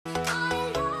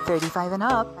35 and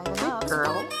up with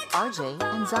Earl, RJ,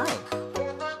 and Zai.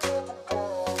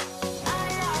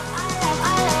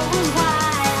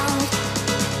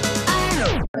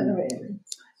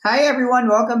 Hi everyone,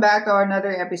 welcome back to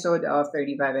another episode of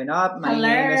 35 and Up. My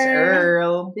name is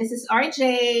Earl. This is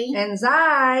RJ. And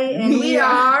Zai. And we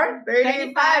are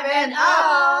 35 and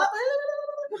Up.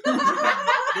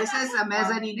 This is a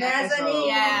mezzanine episode.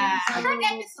 Yeah. Short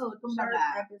Short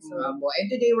episode. And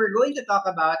today we're going to talk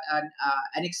about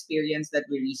an experience that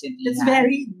we recently It's had.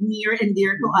 very near and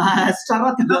dear to us.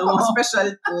 Charot No, no.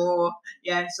 special po.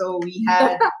 Yeah, so we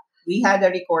had a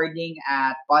recording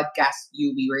at Podcast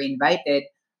U. We were invited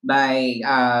by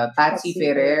Patsy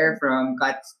Ferrer from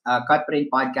Cutprint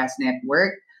Podcast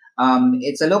Network.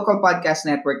 It's a local podcast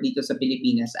network dito sa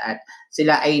Pilipinas at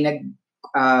sila ay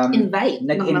nag-invite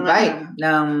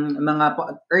ng mga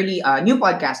early new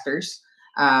podcasters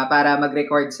para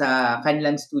mag-record sa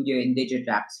kanilang studio in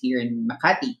Digitrax here in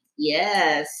Makati.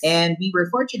 Yes. And we were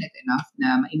fortunate enough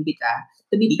na maimbita.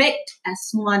 To be picked as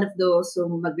one of those who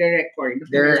mag-record.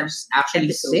 There's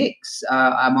actually episode. 6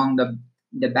 among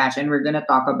the batch, and we're gonna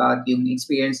talk about yung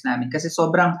experience namin kasi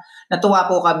sobrang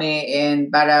natuwa po kami and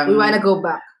parang we wanna go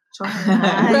back.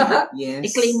 yes.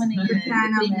 I-claim mo na yun. I-claim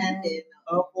I-claim namin. natin.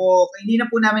 Opo, hindi na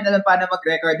po namin alam paano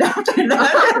mag-record after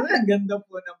that. Ang ganda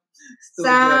po ng studio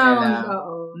Sound. nila.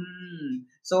 Oo.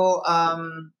 So,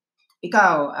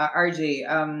 ikaw, RJ,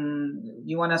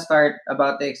 you wanna start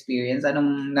about the experience?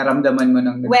 Anong naramdaman mo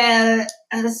ng Well,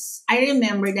 as I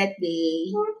remember that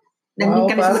day,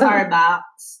 nag-meet kami sa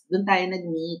Starbucks. Doon tayo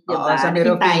nag-meet, di ba? Sa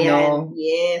Meropino.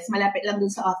 Yes, malapit lang doon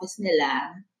sa office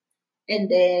nila. And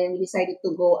then, we decided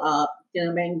to go up.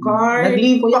 Yung guard.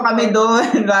 Nag-leave pa kami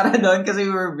doon para doon kasi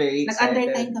we were very excited.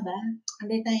 Nag-undertime ka ba?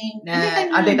 Undertime.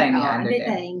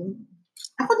 Undertime.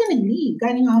 Ako din nag-leave.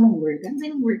 Galing ako ng work.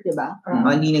 Galing ng work, di ba?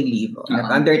 Hindi nag-leave.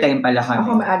 Nag-undertime pala kami.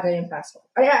 Ako maaga yung pasok.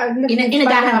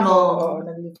 Inagahan mo.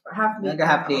 Nag-leave pa. Half day.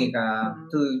 Nag-half day ka.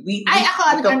 Ako,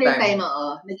 nag-undertime, oo.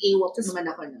 Nag-AWOP naman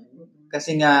ako nun.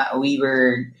 Kasi nga,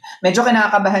 medyo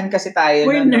kinakabahan kasi tayo.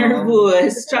 We're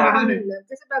nervous.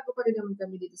 Kasi bago pa rin naman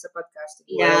kami dito sa podcast.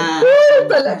 Yeah.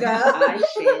 Talaga? Ay,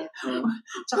 shit.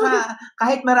 Tsaka,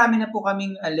 kahit marami na po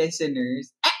kaming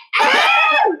listeners,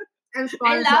 And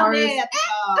I love it.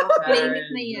 Claim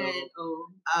it Sorry. na yan.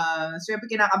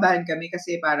 syempre kinakabahan kami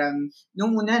kasi parang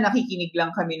nung una nakikinig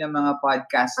lang kami ng mga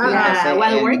podcast.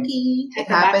 While working.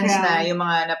 It happens na yung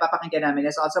mga napapakinggan namin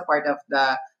is also part of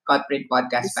the Cutprint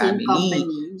Podcast The same family.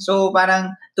 company. So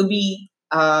parang to be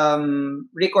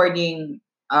recording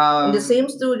in the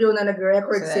same studio na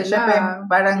nag-record syempre, sila.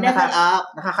 parang Level up.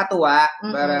 nakakatuwa.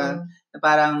 Mm-mm.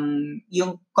 Parang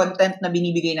yung content na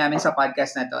binibigay namin sa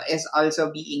podcast na to is also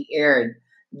being aired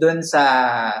dun sa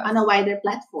On a wider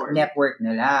platform. network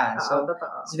nila. So,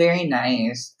 Totoo. it's very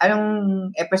nice.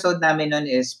 Anong episode namin nun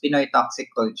is Pinoy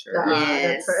Toxic Culture.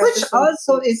 Yes. Which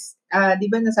also is, di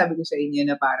ba nasabi ko sa inyo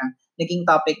na parang naging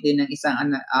topic din ng isang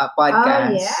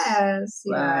podcast. yes.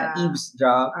 Yeah.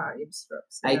 Eavesdrop. Eavesdrop.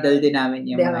 Idol din namin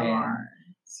yung mga yan.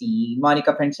 Si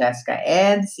Monica Francesca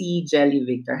and si Jelly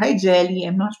Victor. Hi, Jelly.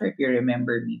 I'm not sure if you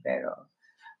remember me, pero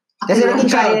kasi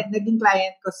naging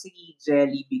client ko si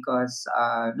Jelly because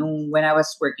when I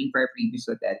was working for a previous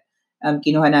hotel,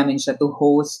 kinuha namin siya to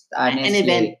host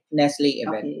Nestle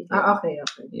event. Okay.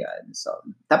 Yan. So,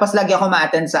 tapos lagi ako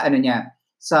ma-attend sa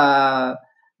sa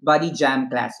body jam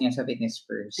class niya sa Fitness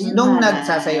First. Nung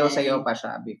nagsasayaw-sayaw pa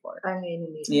siya before.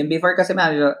 Yung before kasi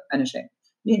siya.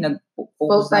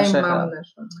 Nag-focus na siya.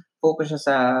 Focus siya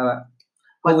sa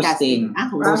hosting.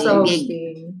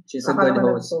 Hosting. She's a good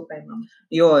host.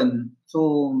 Yun.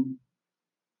 So,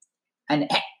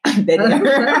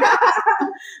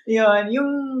 yun.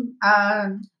 Yung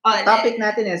topic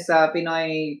natin is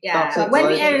Pinoy Toxic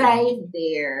When we Culture. arrived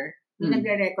there, yung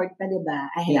nagre-record pa, diba?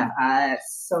 Ahead of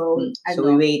us. So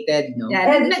we waited, no?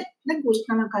 Yeah, And nag-wait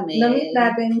naman kami. Namit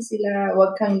natin sila,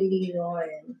 wag kang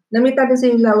lilingon.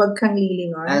 Wag kang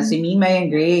lilingon. Si Mima and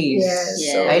Grace. Yes.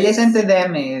 Yes. I listened to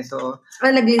them so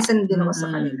Nag-listen din ako sa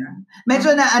kanila.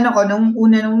 medyo na nung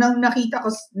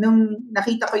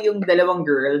nakita ko yung dalawang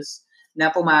girls na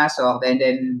pumasok and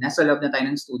then nasa loob na tayo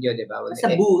ng studio, di ba?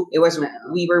 Sa booth.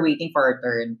 We were waiting for our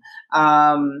turn.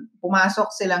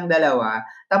 Pumasok silang dalawa,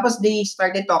 tapos they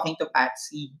started talking to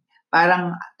Patsy.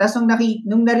 Parang, tapos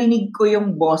nung narinig ko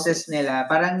yung boses nila,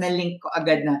 parang nalink ko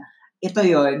agad na, ito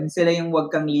yon sila yung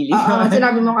wag kang lilingon.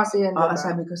 Sinabi mo kasi yan, diba?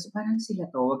 Sabi ko, parang sila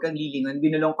to, wag kang lilingon.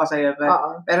 Binulong ko sa'yo.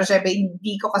 Pero syempre,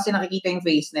 hindi ko kasi nakikita yung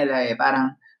face nila eh.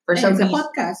 Parang, For some sa reason.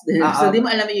 podcast din. So, di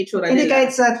mo alam yung itsura Hindi nila.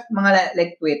 kahit sa mga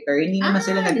like Twitter, hindi naman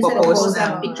sila hindi nagpo-post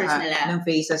sila ng, pictures nila. ng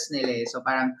faces nila. So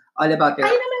parang all about their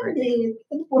Ay naman din.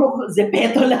 Puro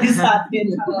zepeto lang sa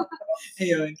atin.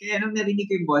 Ayun. Kaya nung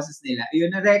narinig ko yung boses nila, ayun,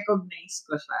 na-recognize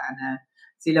ko siya na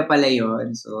sila pala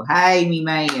yun. So, hi,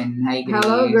 Mimay, and hi, Grace.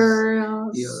 Hello,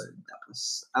 girls. Yun.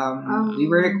 Tapos, we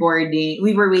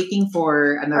were waiting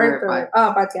for another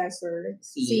podcaster.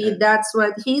 See, that's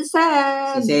what he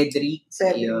said. Si Cedric.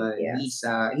 Yun. Yes.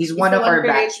 He's one of our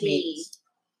batchmates.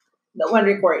 The one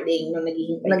recording nung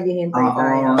naghihintay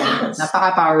tayo.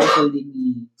 Napaka-powerful din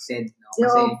ni Ced, no?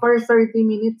 Kasi for 30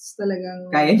 minutes talagang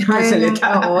kaya niya magsalita.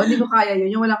 Oo, hindi ko kaya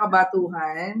yun. Yung walang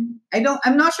kabatuhan.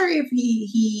 I'm not sure if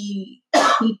he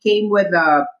came with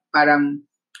a parang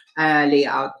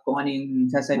layout kung ano yung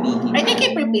sasabihin. I think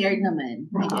he prepared naman,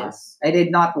 I guess. I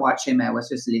did not watch him. I was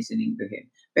just listening to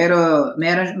him. Pero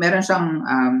meron siyang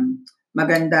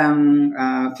magandang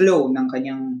flow ng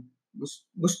kanyang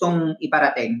gustong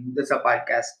iparating doon sa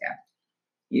podcast niya.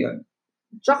 Yun.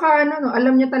 Tsaka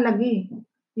alam niya talaga eh.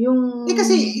 Yung...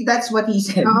 kasi that's what he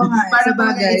said. Oo nga, parang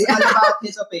it's all about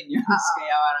his opinions.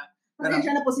 Kaya parang...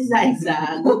 Pasensya na po si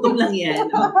Zaiza. Gutom lang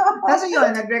yan. Kasi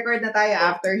yun, nag-record na tayo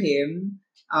after him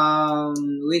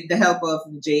with the help of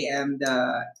JM, the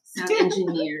sound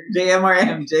engineer. JM or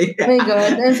MJ. Oh my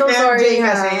God, I'm so sorry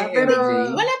kasi, pero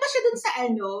wala pa siya dun sa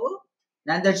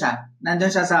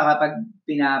Nandun siya sa kapag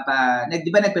di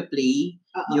ba nagpe-play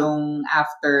yung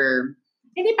after...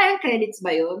 Hindi parang credits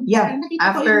ba yun? Yeah,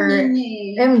 after...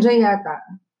 MJ yata.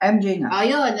 MJ na.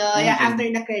 Yun. Yeah, after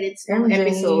the credits ng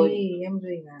episode.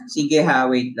 MJ na. Sige ha,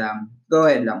 wait lang. Go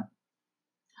ahead lang.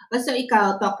 So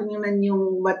ikaw, talk naman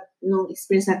nung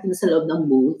experience natin sa loob ng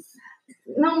booth.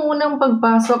 Nung unang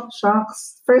pagpasok,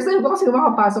 shocks. First time ko kasi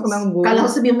makapasok ng booth. Kala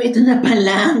ko sabihin mo ito na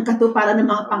palang katuparan ng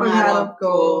mga pangarap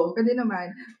ko. Pwede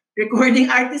naman. Recording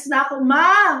artist na ako,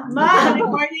 Ma!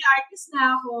 Recording artist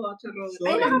na ako.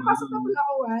 Ay, nakapasok na pala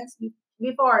ako once.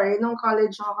 Before, nung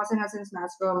college ako, kasi nga since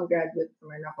last ko, mag-graduate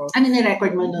naman ako. Ano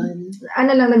ni-record mo nun?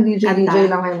 Nag-DJ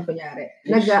lang kayo, kunyari.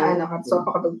 So,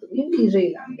 pakatugtog. Yung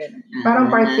DJ lang, gano'n. Parang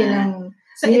part ng...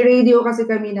 May radio kasi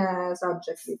kami na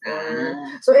subject before.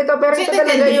 So, ito, pero ito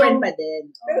talaga yung... pa din.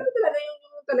 Pero ito talaga yung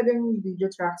talagang video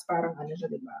tracks, parang siya,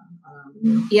 di ba?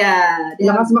 Yeah.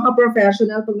 Lakas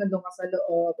maka-professional pag nandun ka sa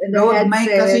loob. And the headset. Mic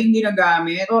kasi yung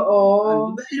ginagamit. Oo.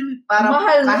 Diba, parang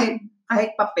mahal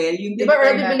kahit papel, yung di ba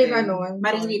early bili ka nun?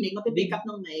 Maririnig, mapipick up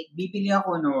ng mic. Bibili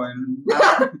ako nun.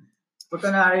 Punta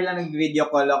na rin lang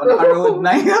nag-video call ako. Naka-road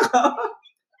mic ako.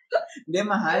 Hindi,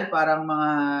 mahal. Parang mga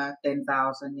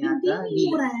 10,000 yata. Hindi,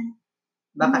 mura.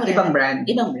 Baka ibang brand.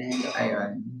 Ibang brand.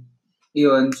 Ayun.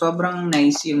 Yun. Sobrang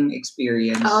nice yung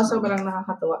experience. Oo, sobrang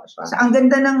nakakatuwa siya. So, ang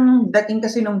ganda ng dating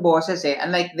kasi ng boses eh.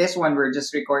 Unlike this one, we're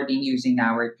just recording using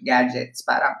our gadgets.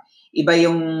 Parang iba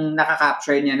yung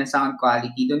nakaka-capture niya ng sound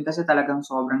quality. Doon kasi talagang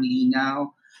sobrang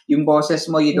linaw. Yung boses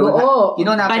mo, you don't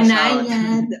have to shout.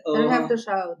 I don't have to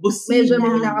shout. Medyo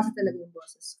mahina kasi talaga yung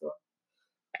boses ko.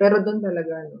 Pero doon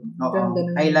talaga,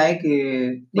 I like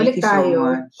it. Balik Thank you tayo. so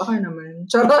much. Baka naman.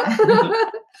 Charot.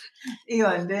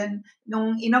 Iyon. Then,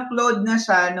 nung in-upload na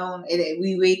siya,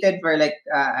 we waited for like,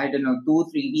 I don't know, 2-3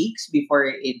 weeks before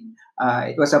it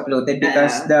was uploaded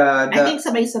because I think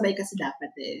sabay-sabay kasi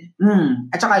dapat eh.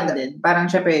 At saka, parang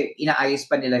syempre, inaayos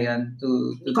pa nila yun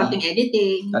to konting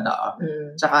editing. Totoo.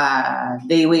 Tsaka,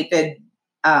 they waited,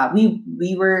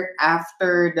 we were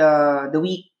after the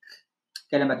week,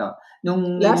 kailan ba to?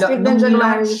 Nung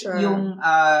nilaunch yung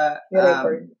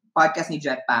podcast ni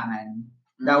Jet Pangan.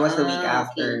 That was the week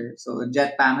after. Okay. So,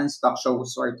 Jet Pangan's talk show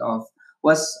sort of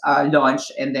was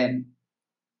launched and then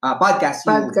Podcast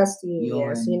You.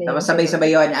 Yes. Tapos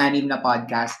sabay-sabay yun, 6 na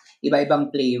podcast.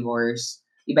 Iba-ibang flavors.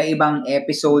 Iba-ibang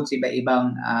episodes.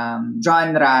 Iba-ibang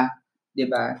genre.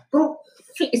 Diba?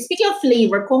 Speaking of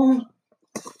flavor, kung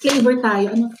flavor tayo,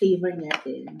 anong flavor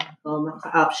natin? Mga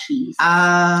Upshies.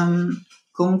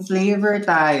 Kung flavor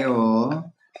tayo...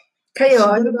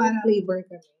 Kayo, ano ba flavor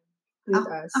kami?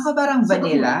 Ako parang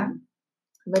vanilla.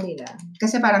 Vanilla.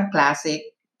 Kasi parang classic.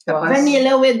 Tapos,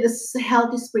 vanilla with this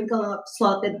healthy sprinkle of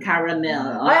salted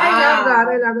caramel. I love that.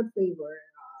 I love that flavor.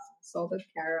 Salted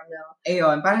caramel.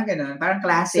 Ayun, parang ganun. Parang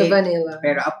classic. So vanilla.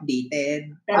 Pero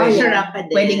updated. Pero syrup pa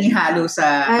din. Pwedeng ihalo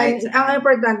sa... Ang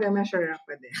importante, may syrup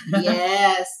pa din.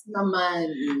 Yes,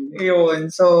 naman. Ayun,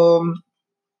 so...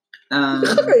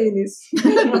 Nakakainis.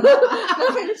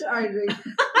 Nakakainis si RJ.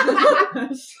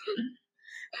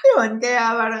 Yun,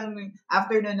 kaya parang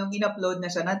after nung in-upload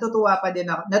na siya, natutuwa ako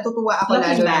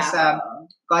lalo na sa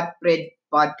Cutprint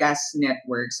Podcast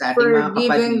Network sa ating mga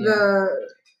kapatid.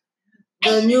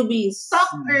 the newbies.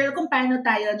 Talk, Earl, kung paano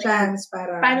tayo Chance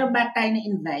para... paano ba tayo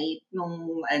na-invite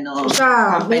nung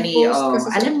siya, company? may post kasi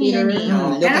sa Alam niya yan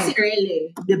Twitter. Kaya si Earl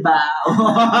Diba?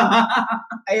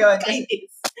 Ayun,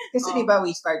 kasi di ba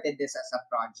we started this as a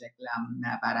project lang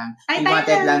na parang we tayo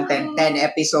wanted lang lang. 10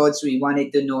 episodes. We wanted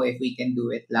to know if we can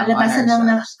do it lang on Alabasan lang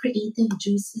ng ourselves. creative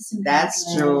juices. In That's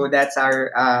that true. That's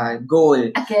our goal.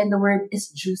 Again, the word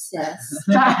is juices.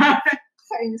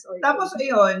 Tapos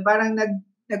ayun, parang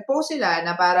nag-post sila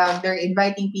na parang they're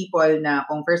inviting people na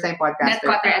kung first time podcaster. That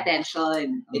caught their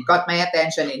attention. It caught my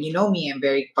attention and you know me, I'm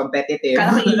very competitive.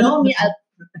 Kala ko, you know me, I'll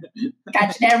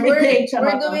catch everything.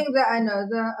 We're doing the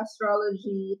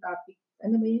astrology topic.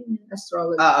 Ano ba yun?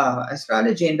 Astrology.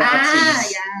 Astrology and the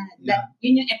Upshies. Yeah.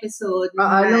 Yun yung episode.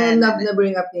 Nung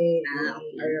na-bring up ni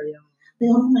Ariel yung...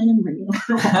 Pero ako kumain ng mali.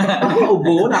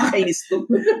 Ubo, nakakainis to.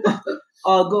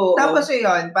 Go. Tapos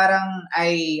yun, parang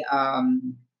I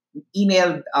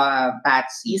emailed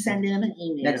Patsy. You send din naman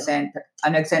email.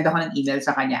 Nag-send ako ng email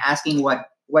sa kanya asking what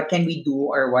can we do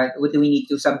or what do we need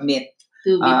to submit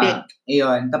to be picked.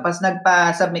 Ayun. Tapos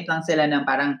nagpa-submit lang sila ng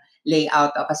parang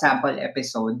layout of a sample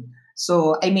episode.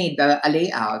 So, I made a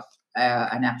layout,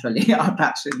 an actual layout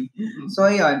actually. So,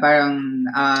 ayun, parang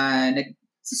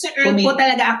So, Sir Earl po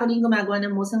talaga ako din gumagawa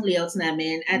ng most ng layouts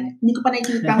namin at hindi ko pa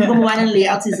nakikita ang gumawa ng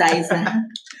layout si Zaiza.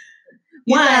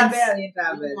 Yung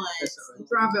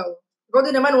travel. Ikaw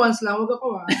din naman once lang, huwag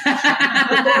ako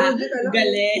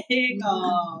Galing.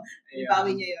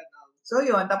 Bawi niya yun. So,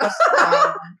 yun. Tapos,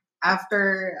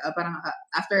 after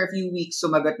a few weeks,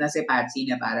 sumagot na si Patsy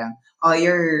na parang,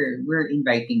 we're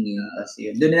inviting you. Tapos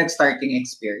yun, doon na nag-start yung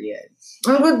experience.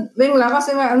 Ang good thing lang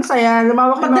kasi nga, ang saya,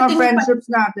 lumawak yung mga friendships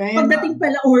natin. Pagdating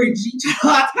pala orgy,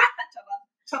 charot.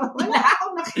 Wala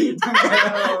akong nakita.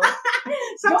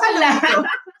 Saan ka lang?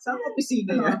 Saan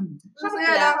opisina yan?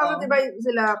 Masaya lang kasi diba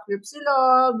sila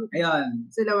Cripsilog, ayun.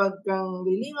 Sila Wag Kang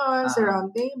Bilingon, si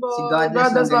Round Table, si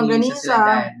Godless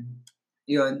Manganisa.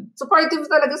 Yun. Supportive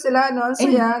talaga sila, no?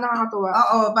 Saya, nakakatuwa.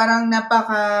 Oo, parang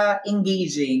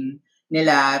napaka-engaging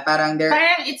nila. Parang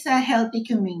it's a healthy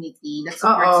community that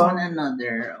supports one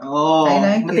another. I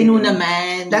like matino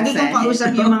naman. Lagi kong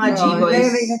kausap yung mga G-boys.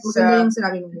 Maganda yung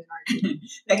sinabi mo.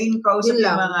 Lagi kong kausap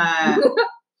yung mga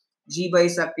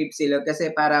G-boys sa Cripsilog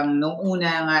kasi parang nung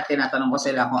una nga tinatanong ko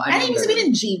sila kung ano. Ano yung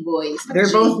sabihin ng G-boys? They're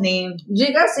both named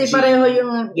G kasi pareho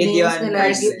yung names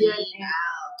nila. Gideon.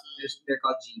 They're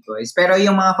called G-boys. Pero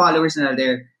yung mga followers nila,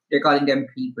 they're calling them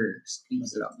creepers.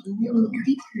 Creepsilog.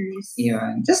 Creepers.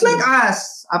 Yun. Just like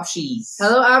us, Upshies.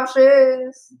 Hello,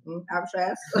 Upshies.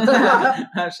 Upshies.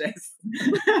 Upshies.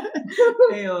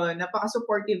 Ayun,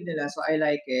 napaka-supportive nila. So, I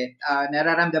like it.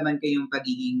 Nararamdaman ko yung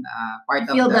pagiging part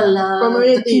of the love,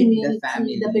 community, the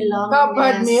family. The belongingness.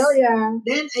 Kapag meal, yeah.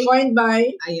 Then, coined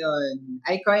by? Ayun.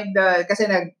 I coined kasi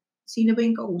sino ba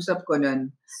yung kausap ko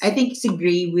nun? I think si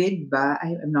Greywood ba?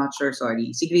 I'm not sure,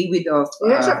 sorry. Si Greywood of...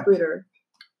 sa Twitter.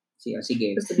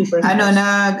 Sige.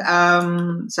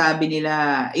 Sabi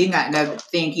nila, yun nga,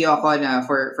 thank you ako na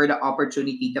for the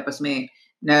opportunity. Tapos may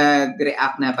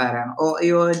nag-react na parang,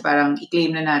 ayun, parang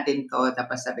i-claim na natin to.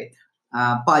 Tapos sabi,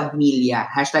 Podmelia,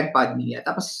 #Podmelia.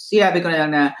 Tapos sinabi ko na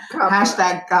lang na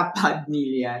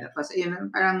 #Podmelia. Tapos ayun,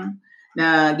 parang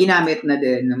na ginamit na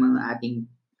din ng mga ating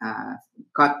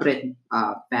corporate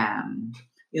fam.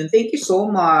 Yun, thank you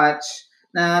so much.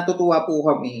 Natutuwa po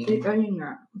kami. Ayun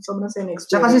nga. Sobrang sa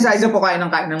next. Tsaka si Saiza po kain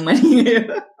ng mani.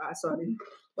 Sorry.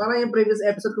 Parang yung previous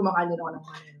episode, kumakain din ako ng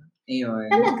mani. Ayun.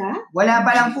 Talaga? Wala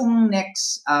pa lang pong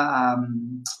next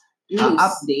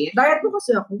update. Diet po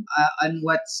kasi ako. On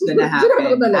what's gonna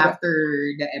happen after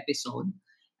the episode.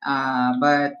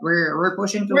 But we're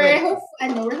pushing through it.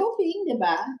 We're hoping, di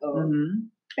ba?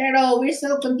 Mm-hmm. Pero we're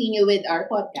still continue with our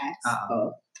podcast.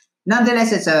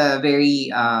 Nonetheless, it's a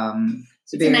very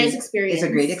it's a nice experience. It's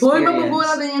a great experience. Kung mabubuo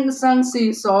natin yung isang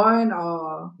season,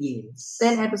 yes.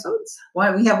 10 episodes?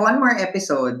 We have one more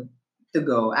episode to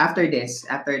go after this,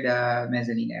 after the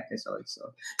Mezzanine episode.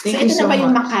 So, thank you so much. Ito na ba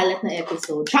yung makalat na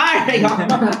episode? Char!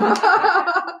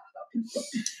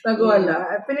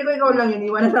 Nagwala. Pili ko ikaw lang yun.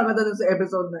 Iwanan lang ka doon sa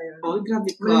episode na yun. Grabe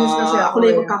ka. Malinis kasi ako. Ako lang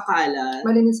yung magkakalat.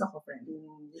 Malinis ako, friend.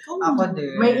 Ako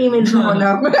din. May image ako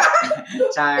na.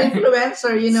 Char.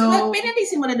 Influencer, you know. So,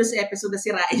 pinatisin mo na doon sa episode na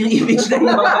sirain yung image na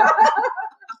yun.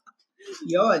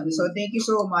 Yun. So, thank you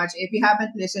so much. If you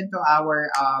haven't listened to our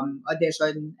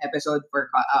audition episode for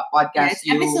podcast,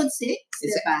 episode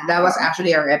 6. That was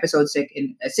actually our episode 6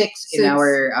 in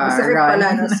our run. Masakit pala,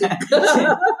 no? 6.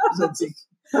 Episode 6.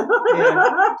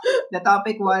 The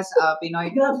topic was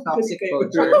Pinoy toxic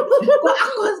culture. Kung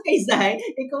ako kay Zai,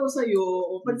 ikaw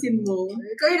sa'yo, pansin mo.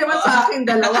 Kayo naman sa akin,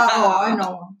 dalawa ko, ano.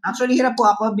 Actually, hirap po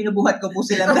ako. Binubuhat ko po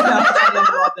silang dalawa.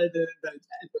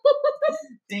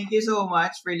 Thank you so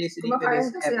much for listening to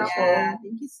this episode. Yeah,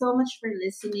 thank you so much for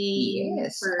listening.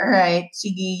 Yes. Alright.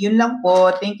 Sige, yun lang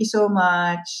po. Thank you so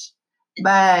much.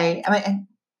 Bye.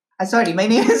 Sorry, my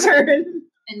name is Earl.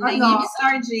 And my name is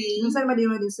RJ. Minsan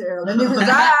mali-mali si Earl. And this is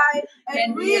Zai.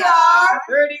 And we are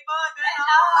 31 and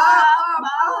up.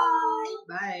 Bye.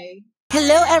 Bye.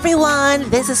 Hello, everyone.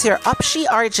 This is your Upshie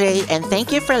RJ, and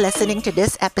thank you for listening to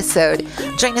this episode.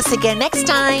 Join us again next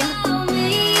time.